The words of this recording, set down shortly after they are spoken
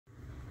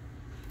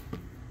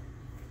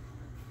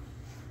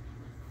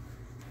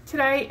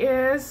Today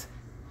is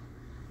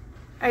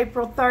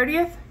April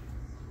 30th.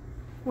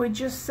 We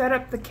just set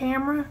up the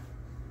camera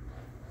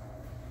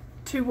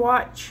to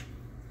watch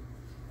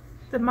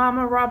the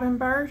mama robin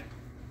bird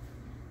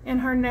in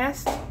her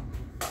nest.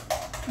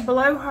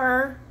 Below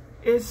her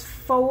is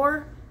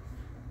 4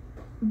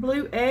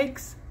 blue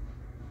eggs.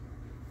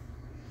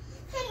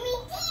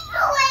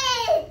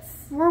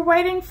 We're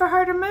waiting for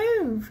her to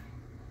move.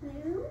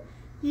 Move?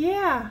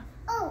 Yeah.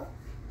 Oh.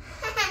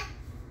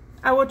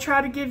 I will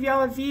try to give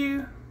y'all a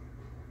view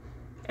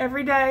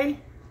every day.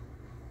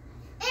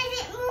 Is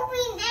it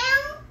moving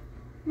now?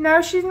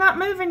 No, she's not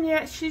moving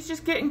yet. She's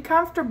just getting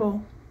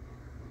comfortable.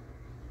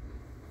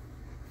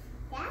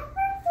 Comfortable?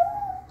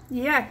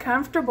 Yeah,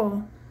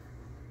 comfortable.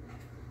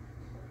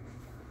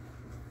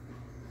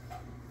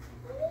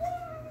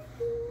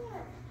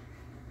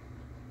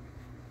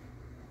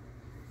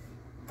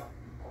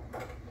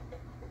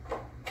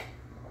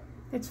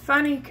 It's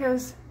funny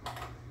because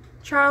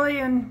Charlie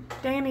and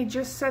Danny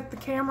just set the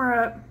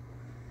camera up,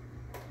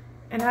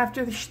 and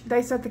after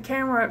they set the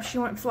camera up, she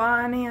went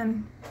flying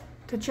in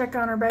to check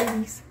on her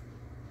babies.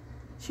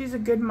 She's a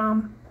good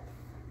mom.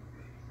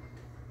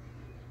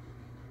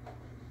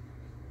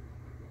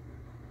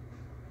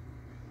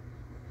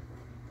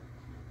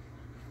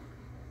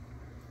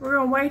 We're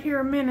gonna wait here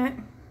a minute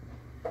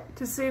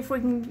to see if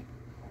we can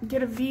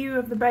get a view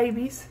of the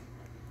babies,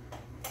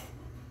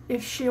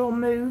 if she'll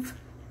move.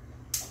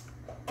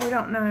 We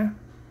don't know.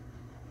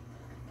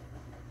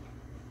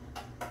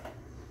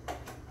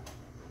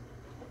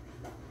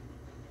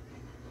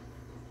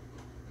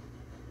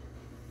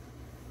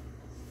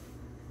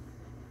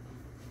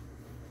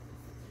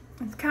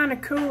 It's kind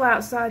of cool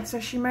outside, so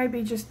she may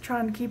be just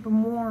trying to keep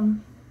them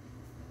warm.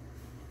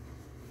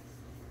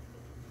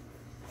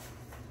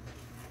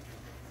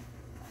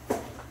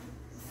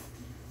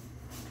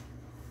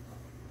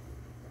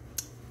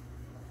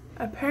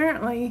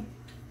 Apparently,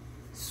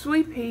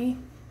 Sweepy,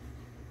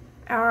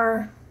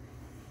 our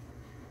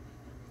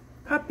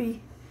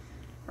puppy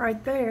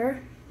right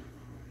there,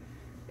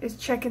 is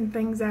checking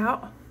things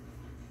out.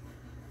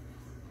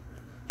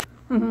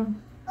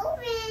 Open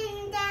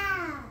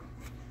that.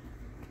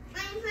 I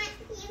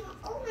want him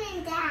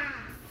open that.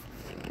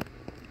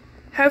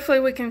 Hopefully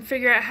we can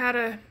figure out how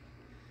to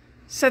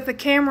set the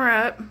camera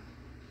up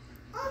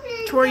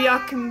Open to where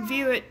y'all can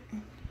view it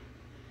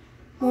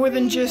more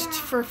than just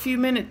for a few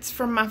minutes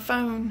from my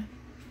phone.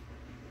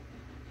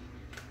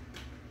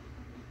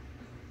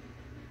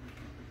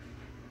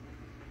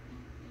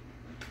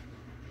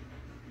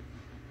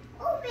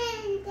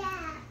 Open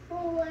that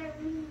for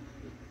me.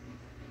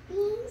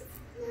 Please,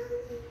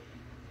 Mommy.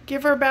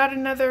 Give her about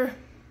another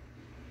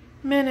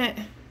minute,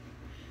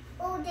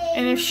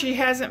 and if she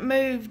hasn't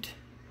moved,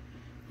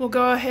 we'll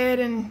go ahead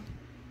and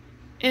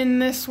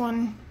end this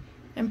one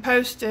and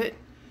post it,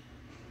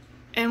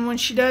 and when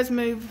she does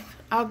move,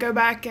 I'll go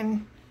back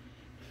and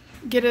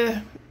get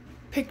a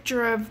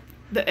picture of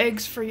the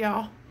eggs for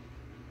y'all.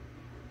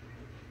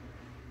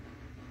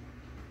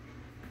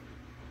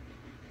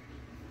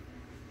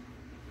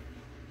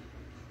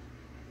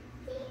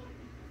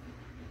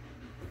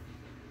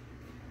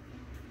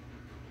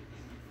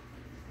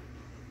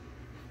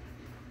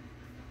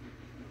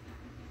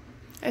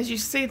 As you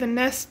see, the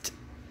nest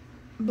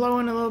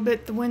blowing a little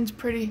bit. The wind's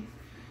pretty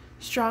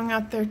strong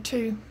out there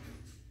too.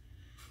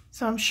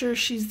 So I'm sure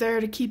she's there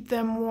to keep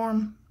them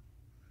warm.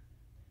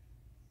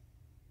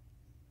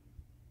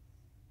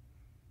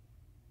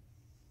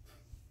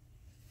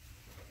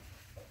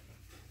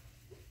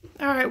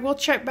 All right, we'll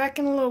check back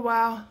in a little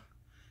while,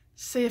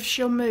 see if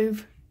she'll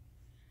move.